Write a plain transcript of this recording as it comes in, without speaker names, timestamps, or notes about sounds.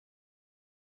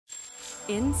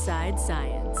Inside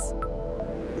Science.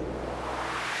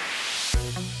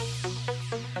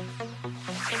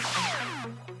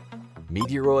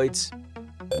 Meteoroids,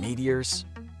 meteors,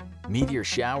 meteor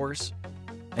showers,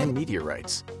 and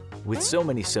meteorites. With so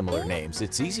many similar names,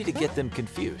 it's easy to get them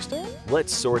confused.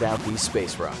 Let's sort out these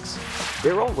space rocks.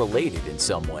 They're all related in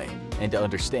some way, and to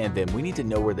understand them, we need to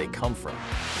know where they come from.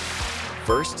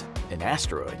 First, an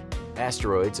asteroid.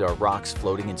 Asteroids are rocks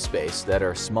floating in space that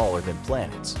are smaller than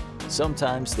planets.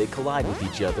 Sometimes they collide with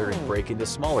each other and break into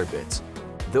smaller bits.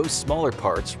 Those smaller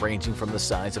parts, ranging from the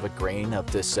size of a grain up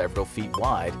to several feet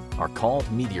wide, are called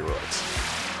meteoroids.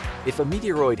 If a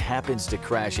meteoroid happens to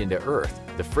crash into Earth,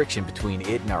 the friction between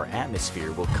it and our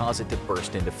atmosphere will cause it to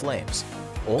burst into flames.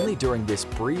 Only during this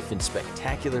brief and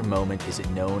spectacular moment is it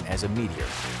known as a meteor.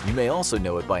 You may also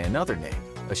know it by another name,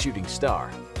 a shooting star.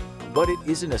 But it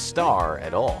isn't a star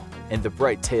at all, and the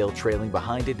bright tail trailing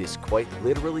behind it is quite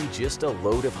literally just a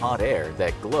load of hot air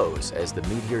that glows as the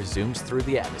meteor zooms through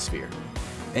the atmosphere.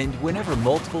 And whenever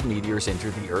multiple meteors enter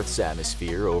the Earth's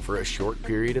atmosphere over a short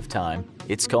period of time,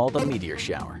 it's called a meteor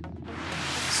shower.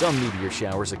 Some meteor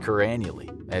showers occur annually,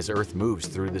 as Earth moves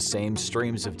through the same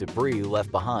streams of debris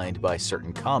left behind by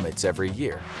certain comets every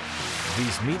year.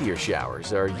 These meteor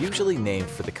showers are usually named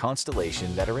for the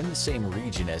constellation that are in the same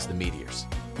region as the meteors.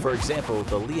 For example,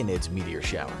 the Leonids meteor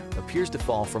shower appears to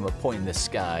fall from a point in the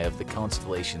sky of the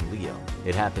constellation Leo.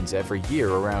 It happens every year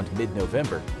around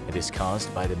mid-November and is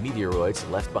caused by the meteoroids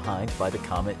left behind by the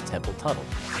comet Tempel-Tuttle.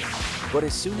 But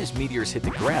as soon as meteors hit the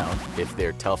ground, if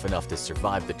they're tough enough to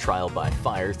survive the trial by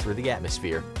fire through the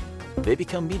atmosphere, they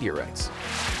become meteorites.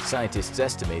 Scientists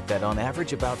estimate that on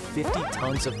average about 50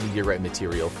 tons of meteorite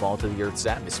material fall to the Earth's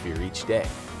atmosphere each day.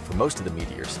 For most of the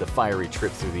meteors, the fiery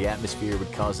trip through the atmosphere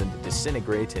would cause them to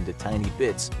disintegrate into tiny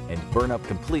bits and burn up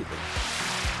completely.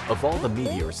 Of all the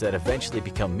meteors that eventually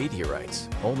become meteorites,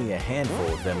 only a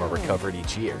handful of them are recovered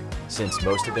each year, since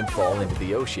most of them fall into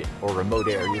the ocean or remote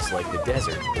areas like the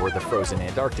desert or the frozen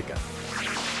Antarctica.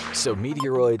 So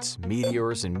meteoroids,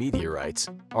 meteors, and meteorites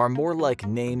are more like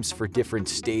names for different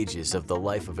stages of the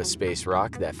life of a space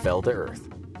rock that fell to Earth.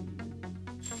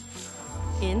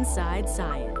 Inside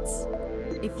Science.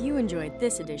 If you enjoyed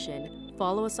this edition,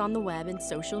 follow us on the web and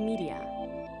social media.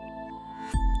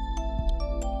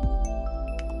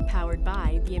 Powered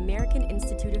by the American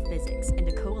Institute of Physics and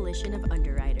a coalition of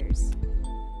underwriters.